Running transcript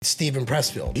Steven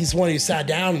Pressfield. He's the one who sat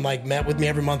down and like met with me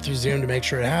every month through Zoom to make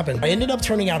sure it happened. I ended up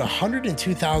turning out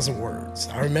 102,000 words.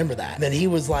 I remember that. And then he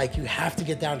was like, you have to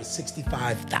get down to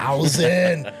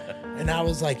 65,000. And I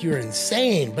was like, you're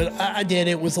insane. But I did.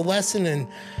 It was a lesson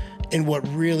in what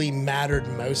really mattered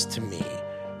most to me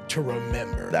to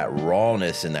remember. That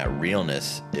rawness and that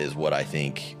realness is what I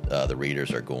think the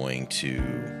readers are going to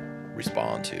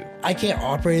respond to. I can't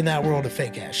operate in that world of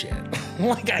fake ass shit.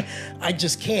 Like I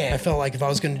just can't. I felt like if I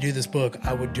was going to do this book,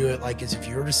 I would do it like as if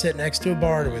you were to sit next to a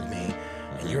bar with me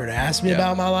and you were to ask me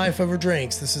about my life over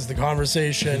drinks. This is the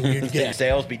conversation you'd get.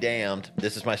 Sales be damned.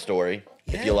 This is my story.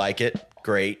 Yeah. If you like it,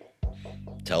 great.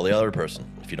 Tell the other person.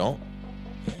 If you don't,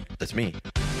 that's me.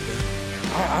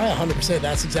 I 100%.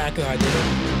 That's exactly how I did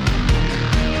it.